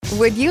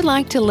Would you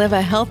like to live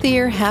a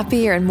healthier,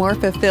 happier, and more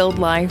fulfilled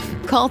life?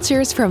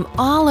 Cultures from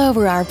all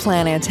over our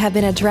planet have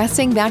been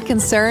addressing that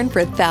concern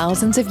for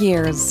thousands of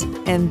years,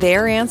 and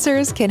their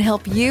answers can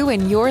help you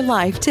in your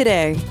life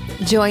today.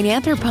 Join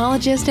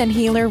anthropologist and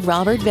healer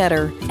Robert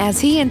Vetter as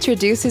he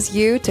introduces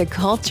you to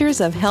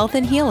cultures of health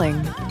and healing.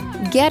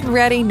 Get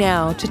ready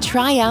now to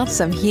try out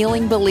some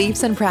healing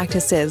beliefs and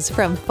practices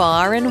from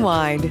far and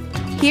wide.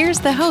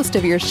 Here's the host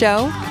of your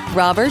show,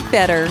 Robert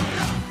Vetter.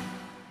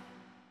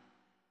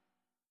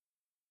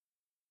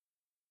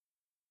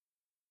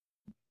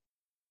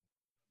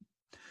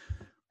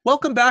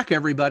 Welcome back,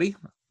 everybody.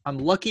 I'm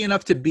lucky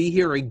enough to be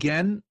here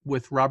again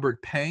with Robert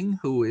Peng,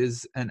 who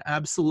is an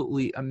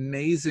absolutely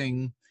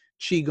amazing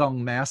Qigong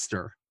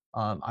master.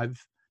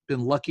 I've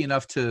been lucky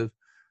enough to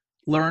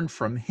learn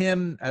from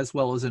him as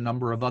well as a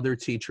number of other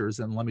teachers.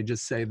 And let me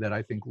just say that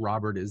I think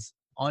Robert is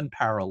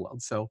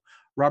unparalleled. So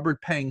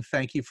Robert Peng,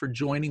 thank you for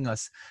joining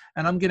us.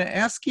 And I'm going to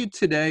ask you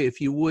today, if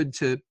you would,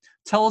 to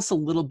tell us a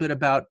little bit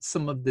about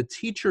some of the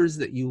teachers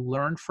that you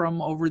learned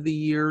from over the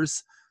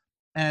years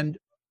and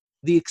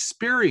the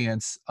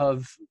experience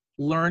of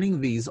learning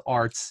these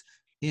arts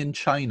in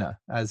China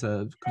as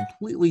a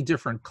completely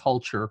different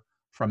culture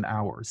from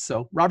ours.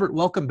 So, Robert,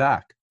 welcome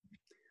back.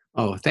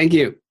 Oh, thank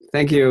you.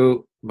 Thank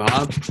you,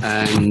 Bob.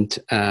 And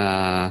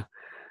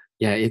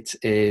it's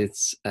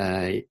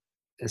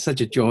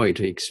such a joy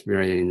to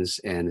experience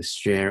and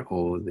share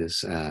all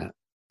these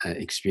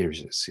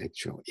experiences,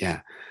 actually. Yeah.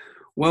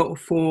 Well,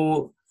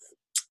 for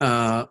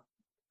the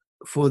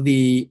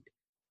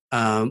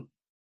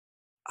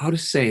how to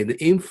say,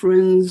 the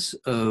influence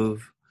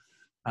of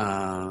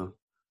my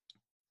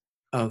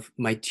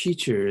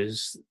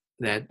teachers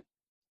that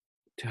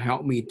to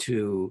help me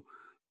to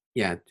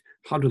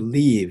how to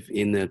live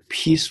in a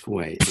peaceful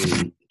way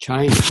in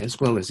China as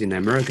well as in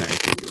America, I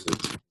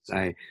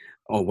think,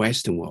 or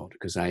Western world,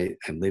 because I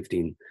lived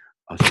in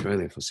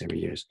Australia for 7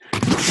 years.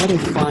 What I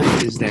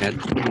find is that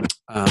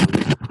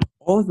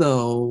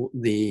although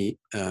the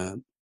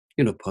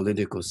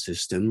political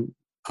system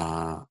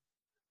are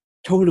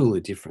totally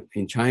different.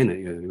 In China,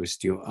 we're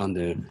still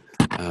under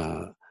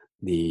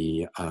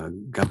the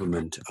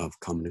government of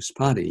Communist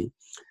Party,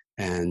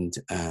 and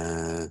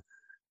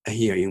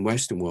here in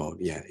Western world,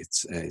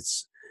 it's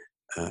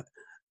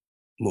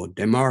more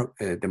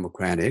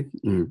democratic.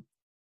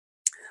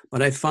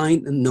 But I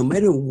find no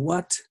matter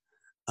what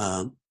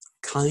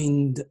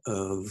kind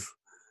of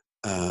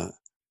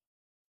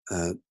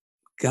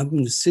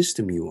government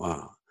system you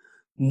are,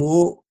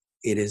 more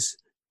it is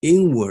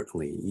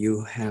inwardly,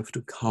 you have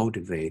to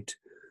cultivate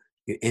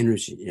your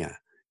energy,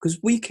 because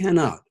we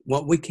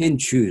can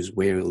choose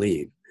where you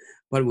live,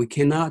 but we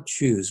cannot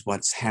choose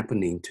what's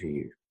happening to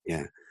you,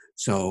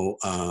 So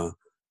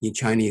in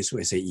Chinese,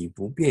 we say, 以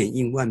不变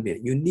应万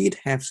变. You need to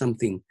have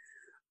something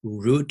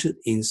rooted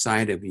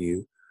inside of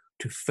you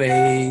to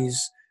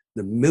face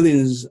the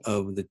millions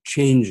of the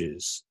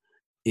changes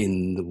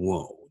in the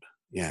world,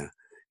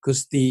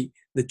 because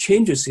the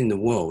changes in the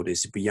world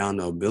is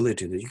beyond our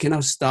ability. You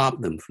cannot stop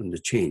them from the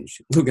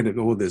change. Look at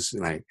all this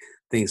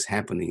things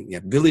happening.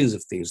 Billions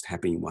of things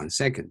happen in 1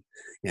 second.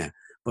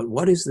 But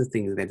what is the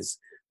thing that is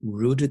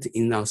rooted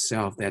in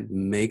ourselves that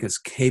make us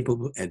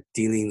capable at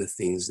dealing with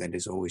things that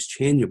is always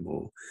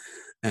changeable?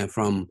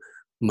 From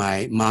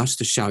my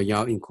master Xiao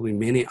Yao, including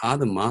many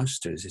other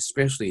masters,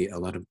 especially a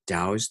lot of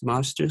Taoist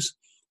masters,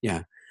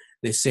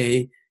 they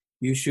say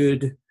you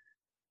should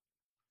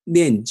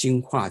炼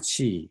精化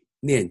气,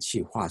 炼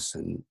气化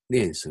神,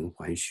 炼神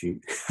还虚.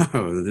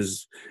 This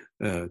is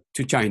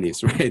too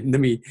Chinese, right?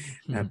 Let me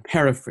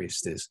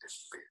paraphrase this.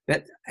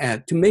 That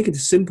to make it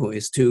simple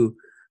is to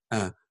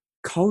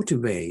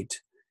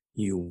cultivate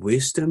your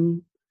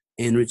wisdom,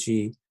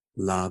 energy,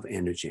 love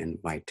energy,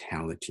 and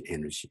vitality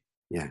energy.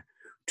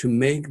 To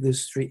make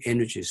these three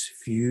energies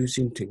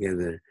fusing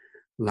together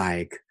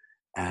like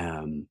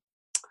a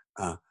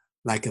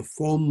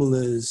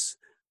formula's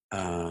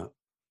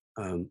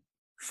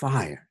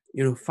fire.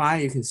 Fire,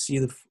 you can see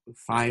the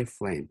fire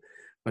flame.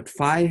 But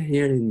fire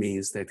here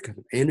means that kind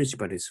of energy,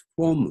 but it's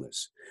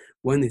formless.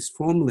 When it's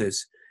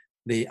formless,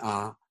 they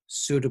are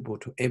suitable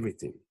to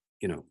everything.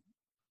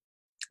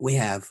 We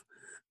have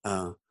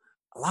a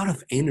lot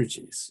of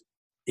energies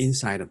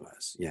inside of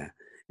us,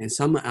 and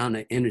some of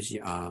the energy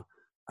are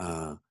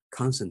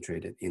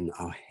concentrated in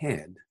our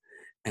head,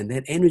 and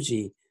that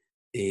energy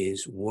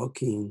is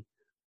working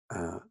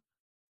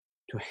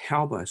to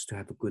help us to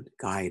have a good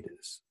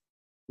guidance.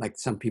 Like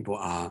some people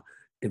are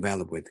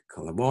developed with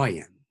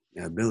clairvoyant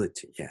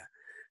ability,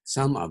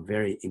 Some are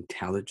very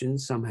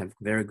intelligent, some have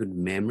very good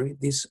memory.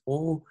 These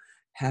all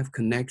have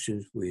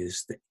connections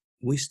with the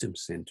wisdom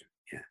center,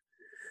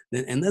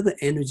 Then another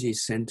energy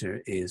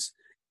center is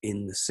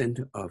in the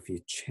center of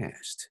your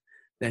chest.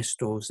 That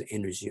stores the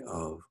energy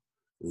of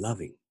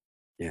loving,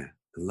 the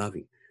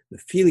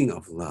feeling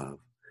of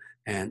love,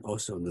 and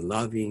also the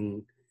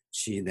loving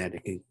chi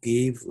that can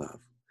give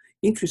love.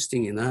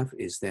 Interesting enough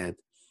is that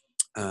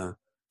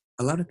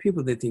a lot of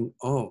people, they think,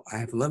 oh, I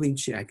have loving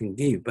chi I can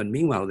give, but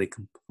meanwhile they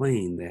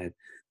complain that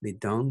they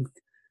don't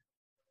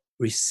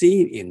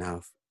receive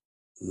enough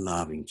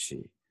loving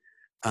qi.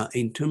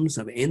 In terms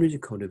of energy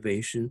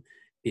cultivation,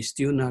 it's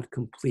still not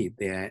complete.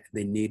 They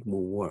need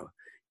more work,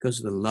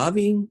 because the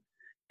loving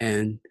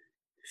and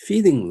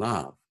feeling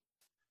love,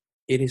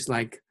 it is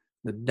like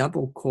the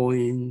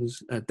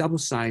double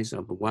size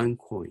of one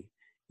coin.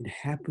 It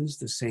happens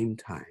the same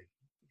time.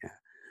 Yeah.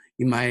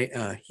 In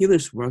my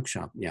healers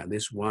workshop,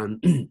 there's one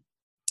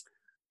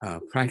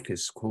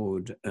practice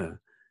called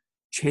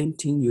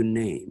chanting your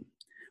name,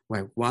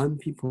 where one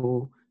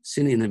people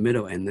sitting in the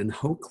middle and then the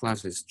whole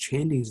class is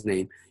chanting his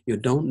name. You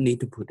don't need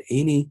to put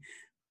any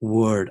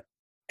word,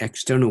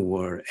 external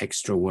word,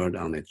 extra word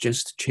on it,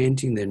 just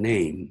chanting their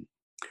name.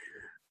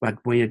 But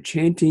when you're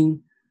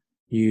chanting,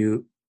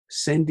 you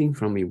sending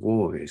from a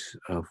voice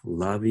of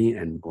loving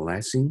and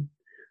blessing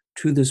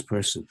to this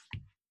person.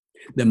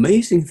 The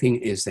amazing thing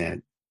is that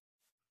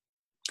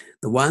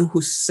the one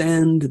who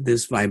send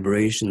this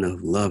vibration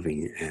of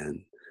loving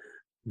and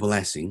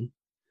blessing,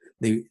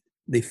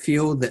 they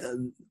feel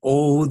that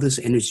all this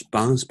energy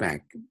bounce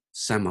back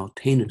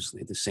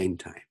simultaneously at the same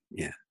time.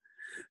 Yeah.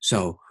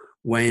 So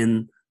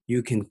when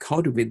you can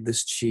cultivate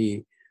this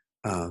qi,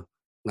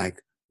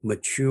 like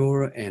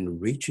mature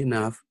and rich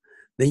enough,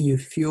 then you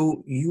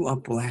feel you are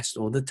blessed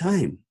all the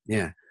time.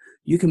 Yeah.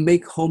 You can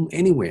make home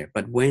anywhere,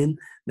 but when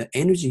the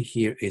energy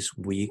here is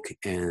weak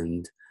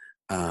and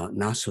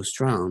not so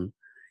strong,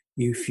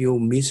 you feel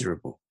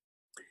miserable.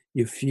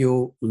 You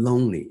feel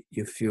lonely.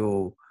 You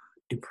feel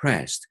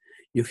depressed.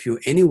 You feel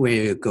anywhere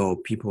you go,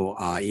 people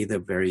are either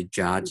very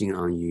judging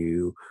on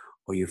you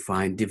or you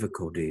find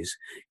difficulties.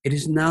 It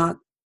is not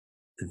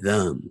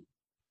them.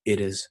 It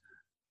is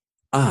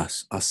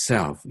us,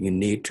 ourselves. You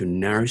need to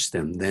nourish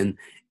them. Then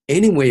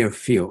anywhere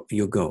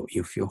you go,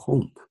 you feel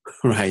home,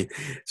 right?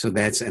 So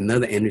that's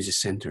another energy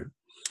center.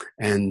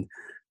 And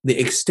the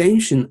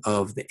extension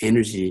of the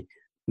energy,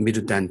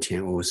 middle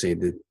dantian, or say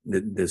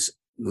this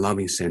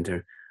loving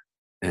center,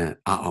 are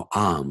our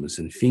arms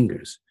and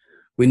fingers.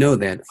 We know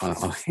that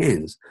our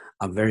hands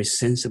are very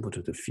sensible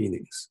to the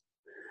feelings.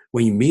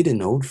 When you meet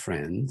an old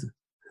friend,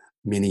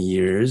 many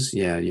years,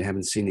 you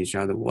haven't seen each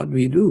other, what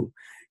do?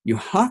 You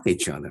hug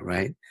each other,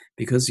 right?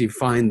 Because you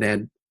find that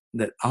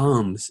the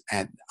arms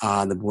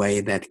are the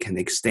way that can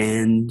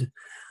extend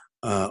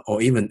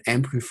or even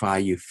amplify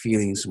your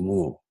feelings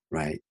more,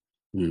 right?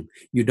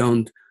 You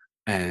don't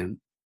hug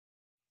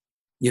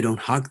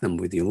them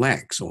with your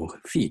legs or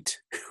feet,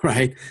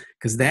 right?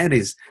 Because that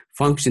is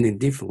functioning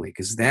differently,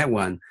 because that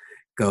one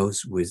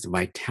goes with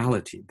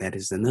vitality. That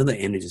is another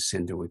energy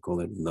center. We call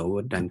it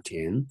lower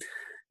dantian.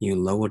 Your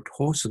lower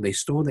torso, they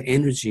store the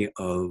energy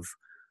of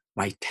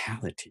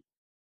vitality.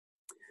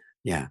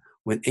 Yeah,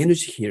 when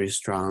energy here is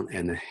strong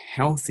and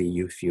healthy,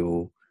 you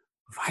feel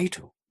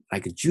vital,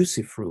 like a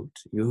juicy fruit.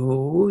 You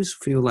always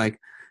feel like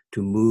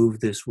to move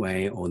this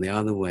way or the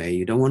other way.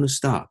 You don't want to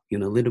stop. You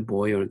know, little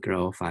boy or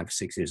girl, 5,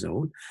 6 years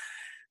old,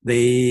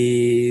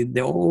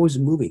 they're always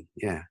moving.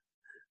 Yeah.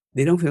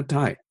 They don't feel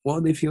tired.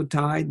 Well, they feel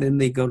tired, then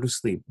they go to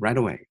sleep right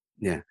away.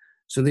 Yeah.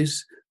 So the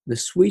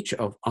switch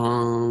of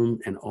on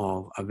and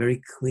off are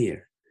very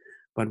clear.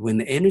 But when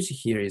the energy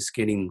here is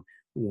getting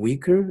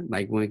weaker,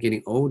 like when we're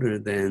getting older,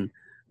 then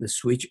the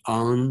switch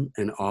on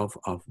and off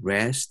of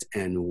rest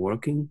and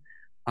working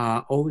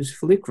are always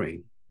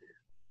flickering.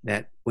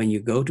 That when you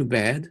go to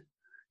bed,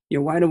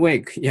 you're wide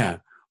awake. Yeah.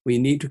 When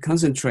you need to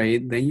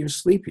concentrate, then you're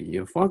sleepy,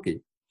 you're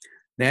foggy.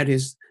 That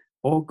is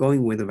all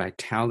going with the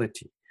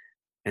vitality.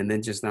 And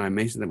then just now I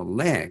mentioned about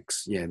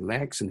legs. Yeah,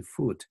 legs and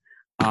foot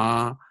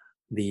are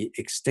the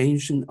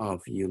extension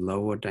of your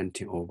lower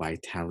dantian or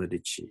vitality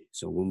qi.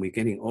 So when we're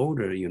getting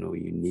older, your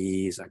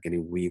knees are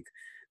getting weak.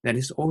 That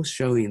is all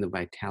showing the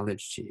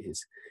vitality qi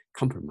is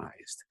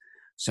compromised.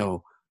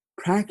 So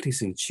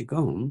practicing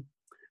qigong,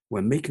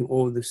 we're making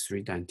all these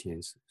 3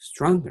 dantians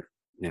stronger.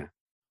 Yeah.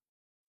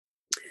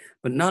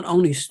 But not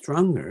only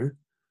stronger,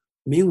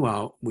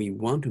 meanwhile, we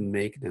want to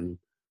make them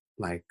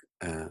like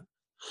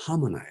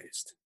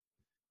harmonized.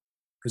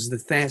 Because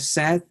the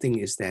sad thing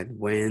is that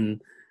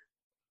when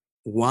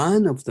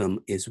one of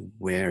them is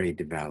very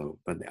developed,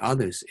 but the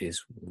others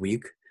is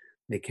weak,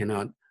 they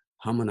cannot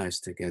harmonize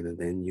together,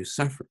 then you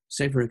suffer.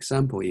 Say, for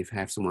example, if you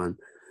have someone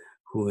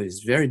who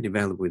is very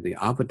developed with the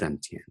upper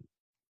dantian,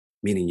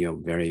 meaning you're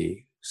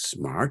very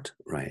smart,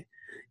 right?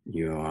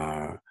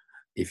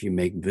 If you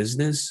make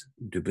business,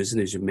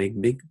 you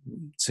make big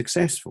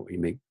successful, you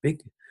make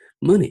big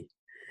money.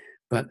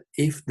 But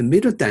if the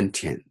middle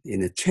dantian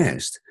in the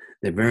chest,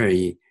 they're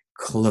very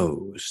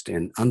closed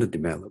and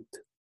underdeveloped,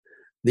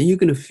 then you're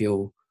going to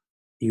feel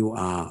you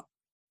are,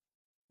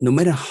 no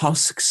matter how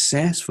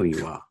successful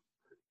you are,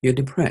 you're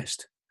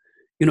depressed.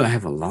 I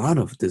have a lot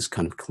of this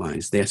kind of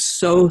clients. They're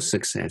so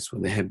successful.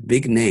 They have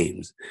big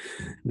names.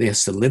 They are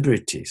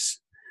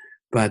celebrities.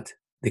 But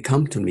they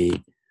come to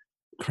me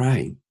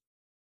crying.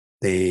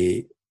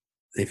 They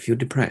feel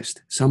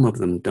depressed. Some of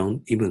them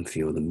don't even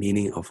feel the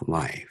meaning of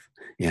life.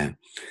 Yeah.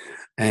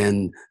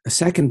 And a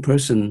second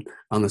person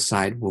on the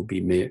side will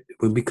be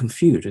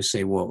confused to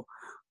say, well,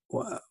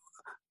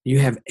 you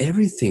have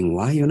everything.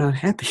 Why you're not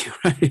happy,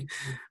 right?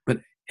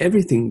 But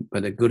everything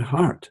but a good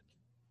heart.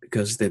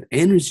 because that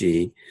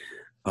energy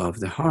of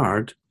the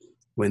heart,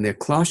 when they're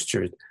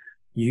clustered,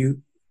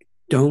 you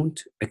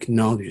don't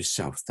acknowledge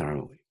yourself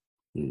thoroughly.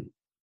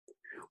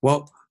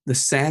 Well, the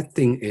sad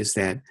thing is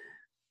that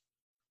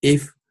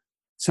if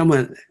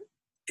someone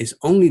is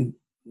only,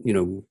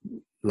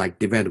 like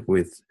developed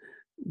with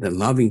the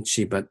loving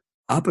chi, but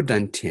upper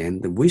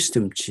dantian, the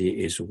wisdom chi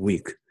is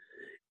weak,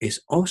 it's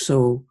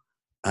also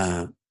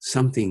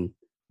something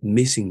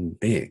missing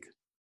big.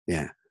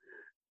 Yeah.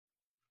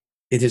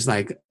 It is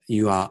like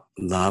you are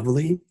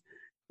lovely,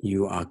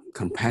 you are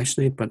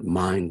compassionate, but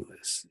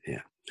mindless.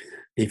 Yeah.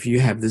 If you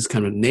have this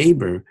kind of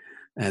neighbor,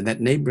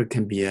 that neighbor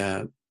can be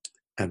a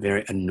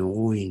very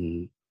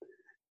annoying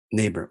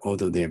neighbor,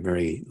 although they're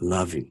very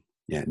loving.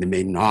 Yeah, they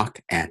may knock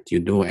at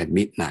your door at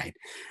midnight,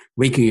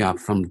 waking you up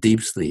from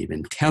deep sleep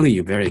and telling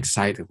you very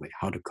excitedly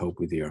how to cope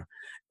with your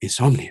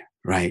insomnia,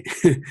 right?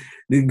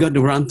 They got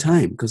the wrong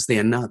time because they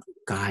are not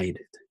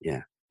guided.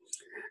 Yeah.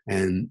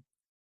 And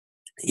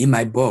in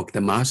my book, The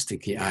Master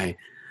Key, I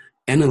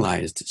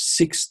analyzed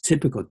 6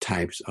 typical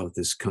types of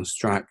this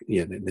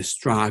the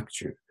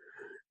structure.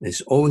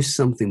 There's always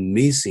something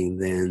missing,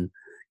 then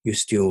you're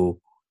still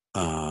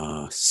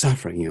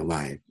suffering in your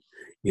life.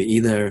 You're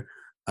either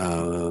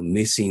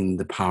missing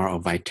the power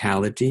of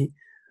vitality,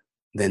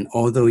 then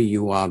although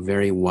you are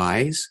very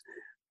wise,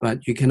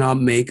 but you cannot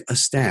make a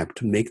step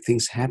to make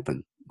things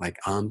happen, like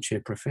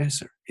armchair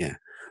professor. Yeah.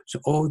 So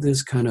all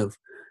this kind of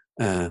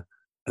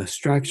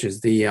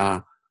structures, they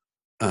are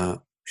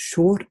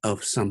short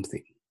of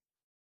something.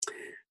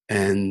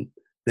 And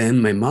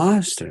then my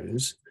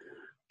masters,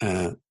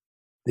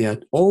 they are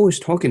always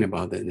talking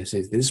about that. They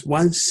say there's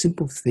one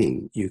simple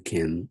thing you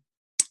can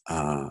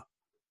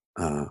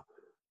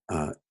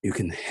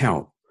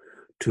help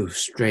to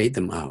straighten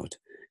them out,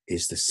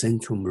 is the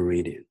central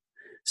meridian.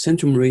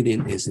 Central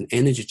meridian is an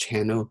energy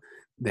channel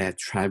that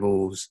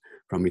travels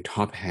from your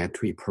top head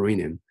to your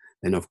perineum.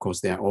 Then, of course,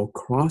 they are all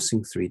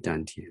crossing 3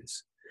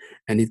 dantians.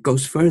 And it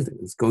goes further.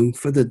 It's going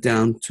further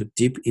down to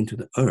deep into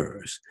the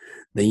earth.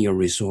 Then you're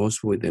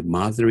resourced with the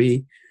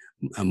motherly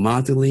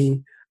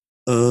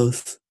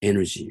earth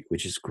energy,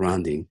 which is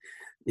grounding.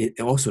 It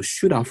also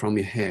shoot out from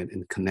your head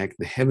and connect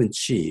the heaven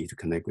chi to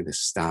connect with the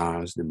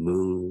stars, the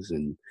moons,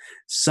 and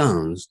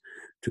suns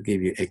to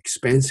give you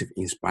expansive,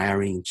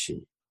 inspiring chi.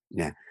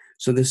 Yeah.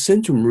 So the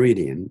central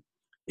meridian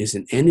is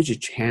an energy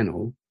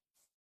channel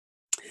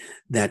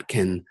that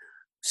can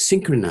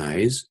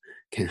synchronize,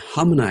 can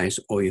harmonize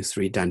all your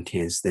 3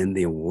 dantians. Then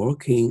they're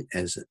working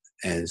as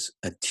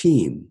a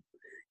team.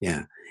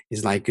 Yeah.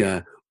 It's like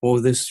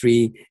all these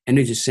 3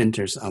 energy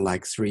centers are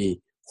like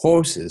 3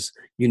 horses.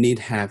 You need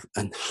to have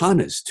a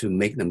harness to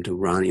make them to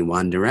run in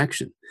one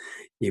direction.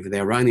 If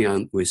they're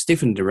running with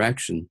different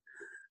direction,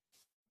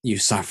 you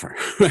suffer,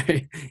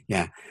 right?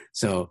 Yeah.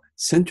 So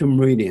central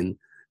meridian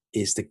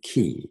is the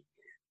key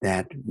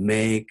that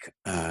make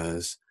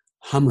us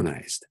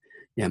harmonized.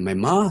 Yeah. My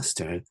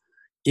master,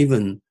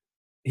 even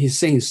he's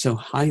saying so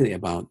highly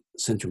about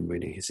central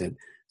meridian. He said,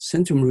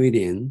 central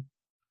meridian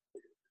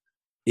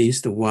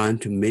is the one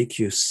to make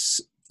you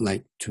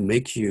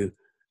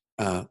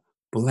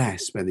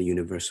blessed by the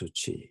universal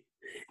chi.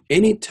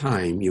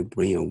 Anytime you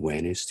bring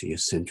awareness to your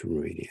central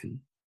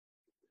meridian,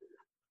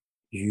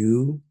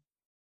 you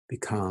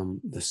become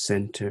the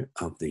center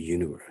of the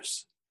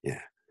universe.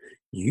 Yeah,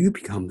 you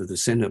become the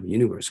center of the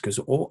universe, because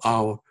all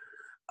our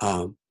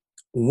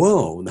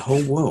world, the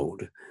whole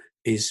world,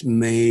 is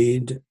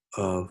made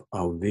of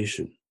our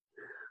vision.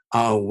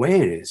 Our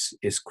awareness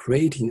is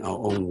creating our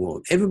own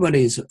world.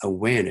 Everybody's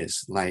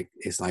awareness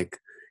is like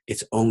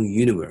its own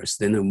universe,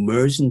 then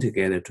merging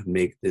together to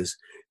make this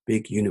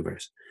big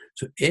universe.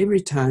 So every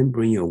time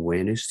bring your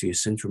awareness to your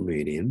central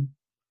meridian,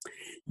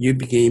 you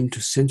begin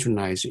to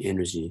centralize your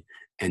energy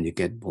and you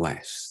get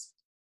blessed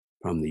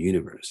from the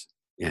universe.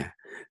 Yeah.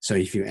 So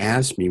if you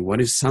ask me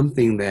what is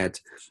something that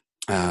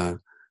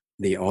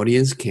the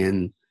audience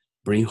can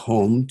bring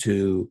home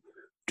to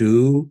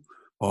do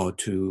or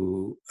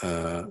to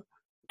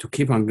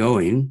keep on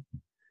going,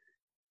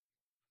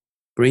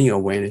 bring your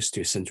awareness to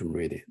your central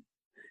meridian.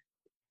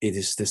 It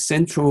is the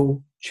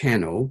central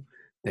channel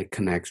that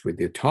connects with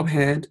your top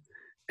head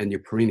and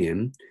your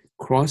perineum,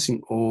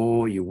 crossing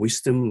all your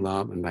wisdom,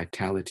 love, and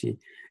vitality,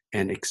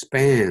 and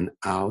expand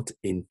out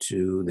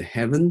into the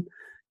heaven,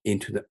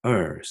 into the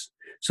earth.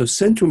 So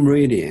central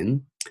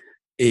meridian,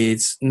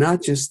 it's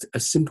not just a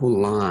simple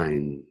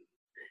line.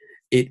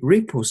 It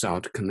ripples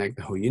out to connect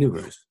the whole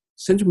universe.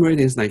 Central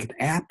meridian is like an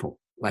apple,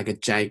 like a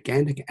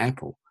gigantic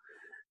apple.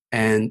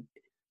 And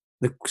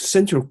the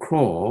central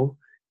claw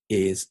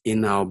is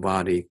in our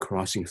body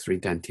crossing 3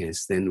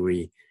 dantians. Then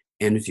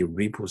energy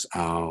ripples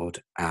out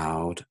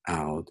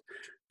to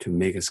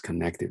make us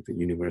connected to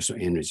universal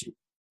energy.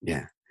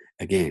 Yeah.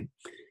 Again,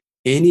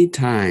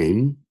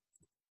 anytime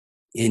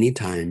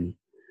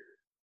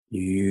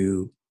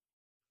you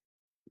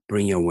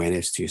bring your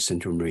awareness to your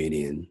central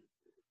meridian,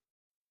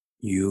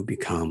 you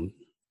become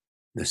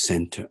the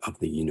center of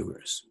the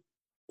universe.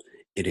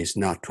 It is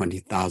not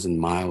 20,000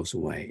 miles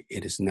away.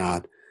 It is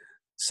not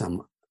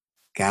some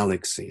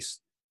galaxies.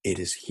 It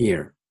is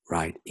here,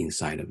 right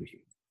inside of you.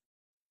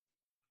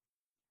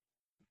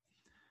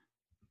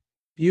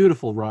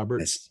 Beautiful, Robert.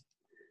 Yes.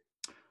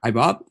 Hi,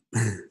 Bob.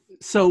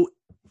 So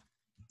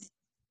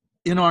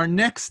in our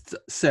next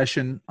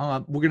session,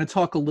 we're going to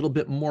talk a little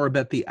bit more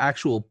about the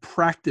actual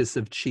practice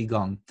of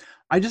Qigong.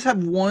 I just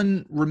have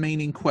one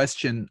remaining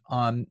question,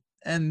 and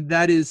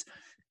that is,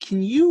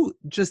 can you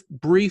just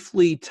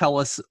briefly tell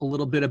us a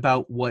little bit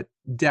about what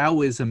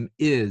Taoism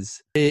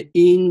is?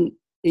 In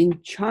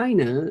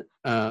China,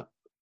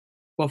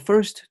 well,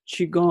 first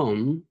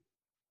Qigong,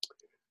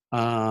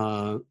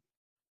 the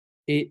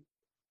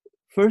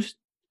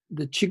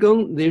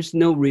Qigong, there's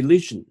no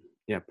religion,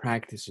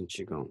 practicing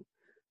Qigong.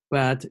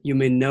 But you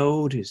may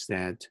notice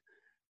that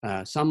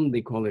some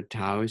they call it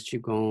Taoist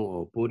Qigong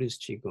or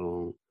Buddhist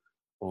Qigong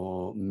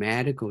or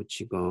medical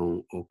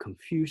Qigong or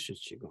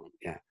Confucius Qigong.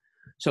 Yeah.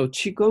 So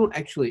Qigong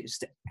actually is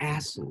the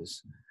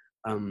essence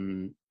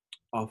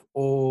of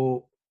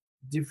all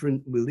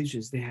different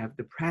religions. They have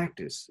the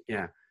practice.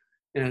 Yeah.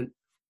 And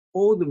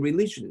all the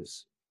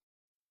religions,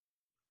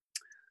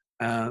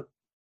 no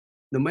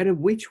matter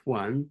which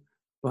one,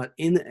 but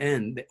in the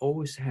end, they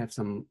always have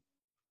some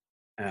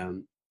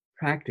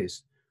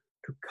practice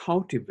to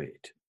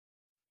cultivate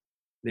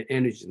the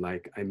energy,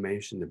 like I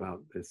mentioned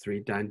about the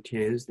three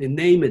dantians. They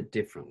name it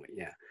differently,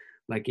 yeah.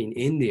 Like in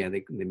India,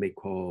 they may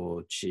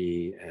call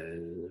Qi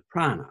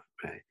prana,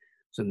 right?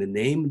 So they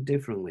name it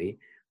differently,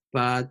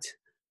 but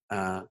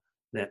the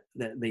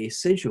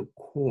essential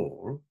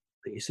core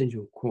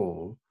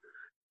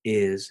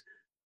is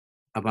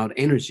about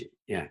energy,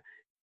 yeah.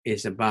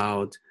 It's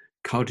about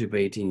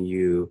cultivating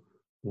your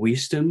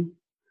wisdom,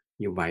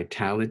 your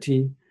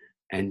vitality,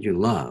 and your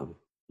love,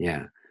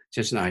 yeah.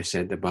 Just like I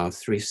said about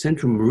 3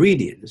 central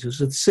meridians.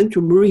 So the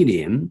central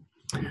meridian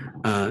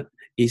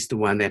is the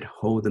one that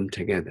hold them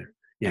together.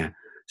 Yeah.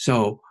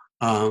 So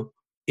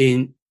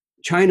in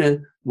China,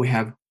 we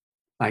have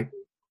like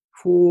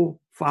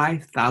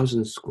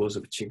 4,000-5,000 schools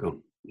of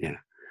Qigong. Yeah.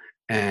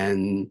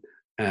 And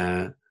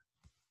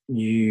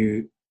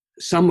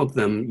some of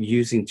them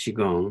using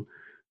Qigong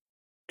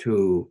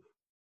to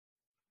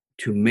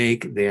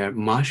make their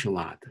martial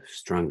art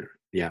stronger.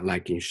 Yeah,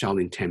 like in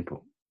Shaolin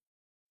Temple.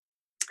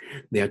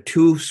 There are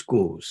 2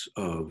 schools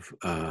of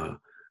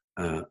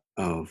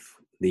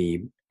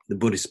the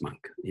Buddhist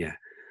monk. Yeah,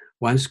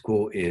 one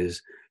school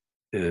is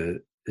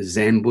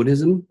Zen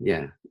Buddhism.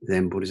 Yeah,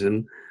 Zen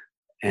Buddhism.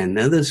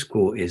 Another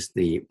school is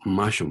the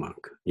martial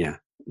monk. Yeah,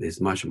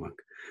 this martial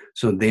monk.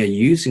 So they are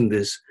using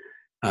this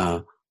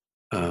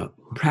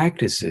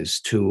practices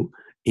to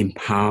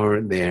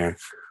empower their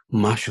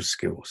martial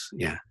skills.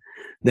 Yeah.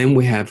 Then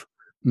we have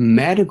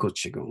medical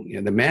Qigong.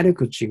 Yeah, the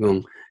medical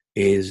Qigong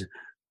is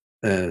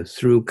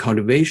through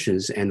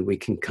cultivations, and we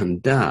can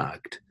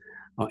conduct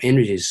our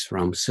energies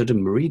from certain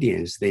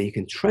meridians. Then you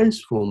can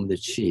transform the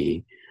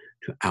qi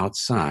to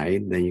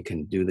outside. Then you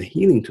can do the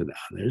healing to the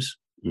others.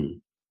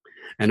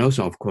 And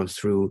also, of course,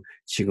 through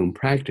Qigong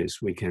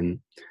practice, we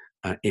can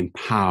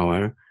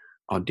empower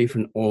our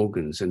different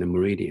organs and the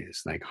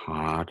meridians, like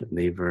heart,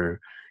 liver,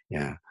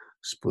 yeah,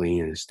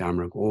 spleen, and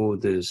stomach. All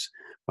this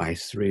by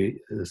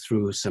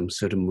through some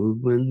certain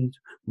movement,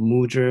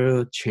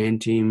 mudra,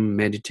 chanting,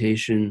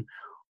 meditation.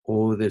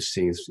 All these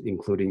things,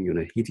 including,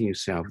 hitting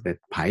yourself, that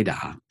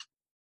paida.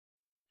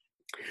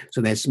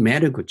 So that's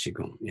medical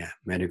Qigong, yeah,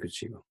 medical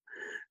Qigong.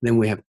 Then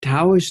we have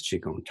Taoist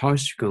Qigong.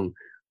 Taoist Qigong,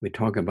 we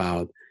talk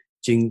about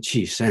Jing,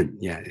 Qi, Shen,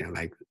 yeah,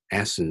 like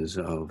essence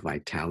of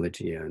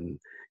vitality and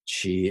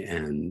Qi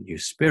and your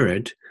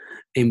spirit.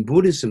 In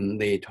Buddhism,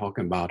 they talk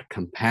about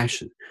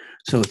compassion.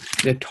 So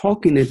they're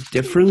talking it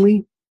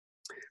differently,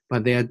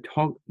 but they're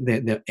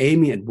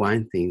aiming at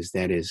one thing,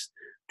 that is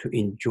to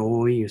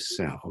enjoy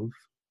yourself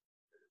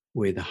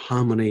with the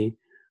harmony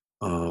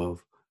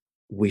of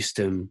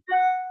wisdom,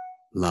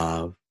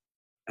 love,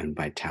 and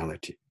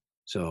vitality.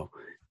 So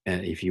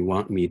if you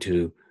want me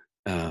to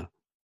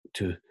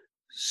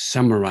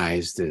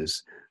summarize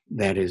this,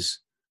 that is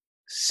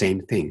same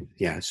thing.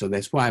 Yeah. So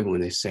that's why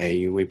when they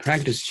say we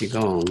practice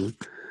Qigong,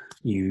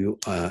 you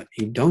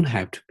don't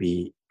have to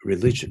be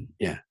religion.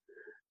 Yeah.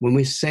 When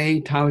we say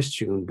Taoist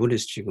Qigong,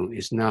 Buddhist Qigong,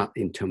 it's not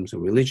in terms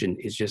of religion.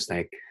 It's just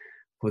like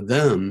for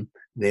them,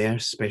 their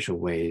special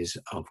ways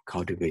of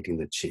cultivating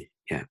the qi.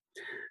 Yeah.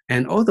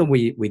 And although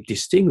we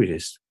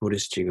distinguish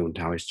Buddhist Qigong,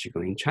 Taoist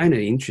Qigong, in China,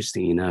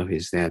 interesting enough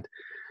is that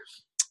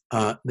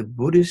the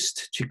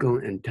Buddhist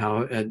Qigong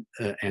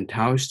and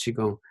Taoist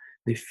Qigong,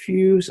 they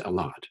fuse a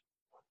lot.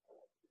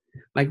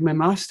 Like my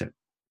master,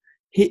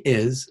 he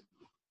is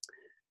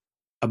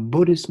a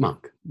Buddhist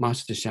monk,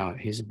 Master Xiao,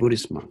 he's a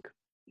Buddhist monk.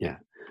 Yeah.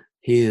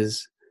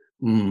 His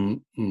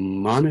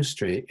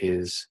monastery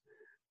is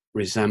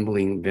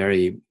resembling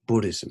very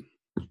Buddhism.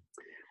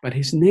 But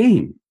his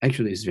name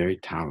actually is very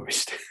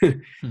Taoist.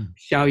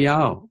 Xiao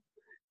Yao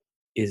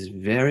is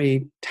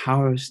very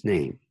Taoist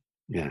name.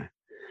 Yeah.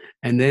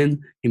 And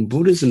then in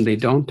Buddhism, they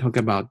don't talk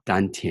about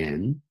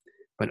Dantian,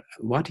 but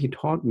what he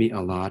taught me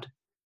a lot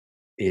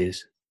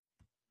is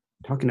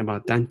talking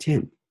about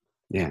Dantian.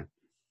 Yeah.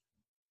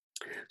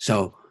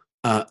 So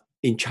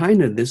in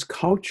China, this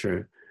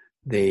culture,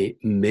 they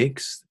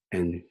mix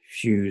and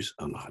fuse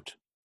a lot.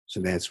 So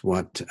that's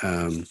what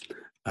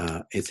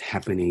is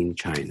happening in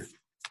China.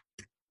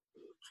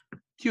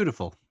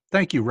 Beautiful.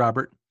 Thank you,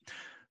 Robert.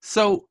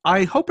 So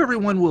I hope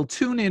everyone will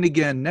tune in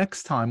again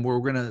next time, where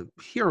we're going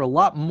to hear a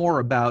lot more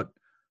about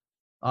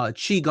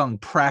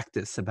Qigong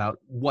practice, about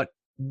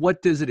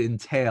what does it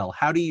entail?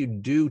 How do you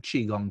do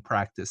Qigong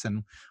practice?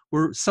 And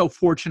we're so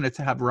fortunate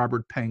to have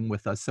Robert Peng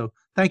with us. So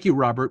thank you,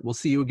 Robert. We'll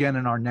see you again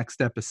in our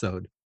next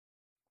episode.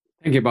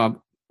 Thank you,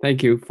 Bob.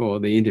 Thank you for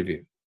the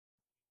interview.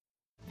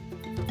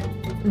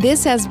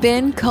 This has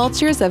been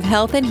Cultures of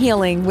Health and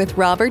Healing with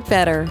Robert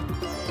Vetter.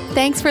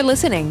 Thanks for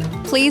listening.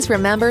 Please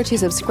remember to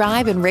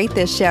subscribe and rate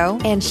this show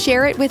and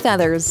share it with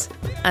others.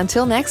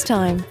 Until next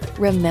time,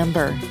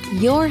 remember,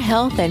 your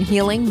health and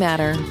healing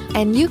matter,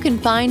 and you can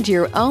find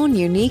your own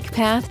unique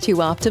path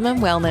to optimum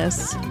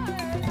wellness.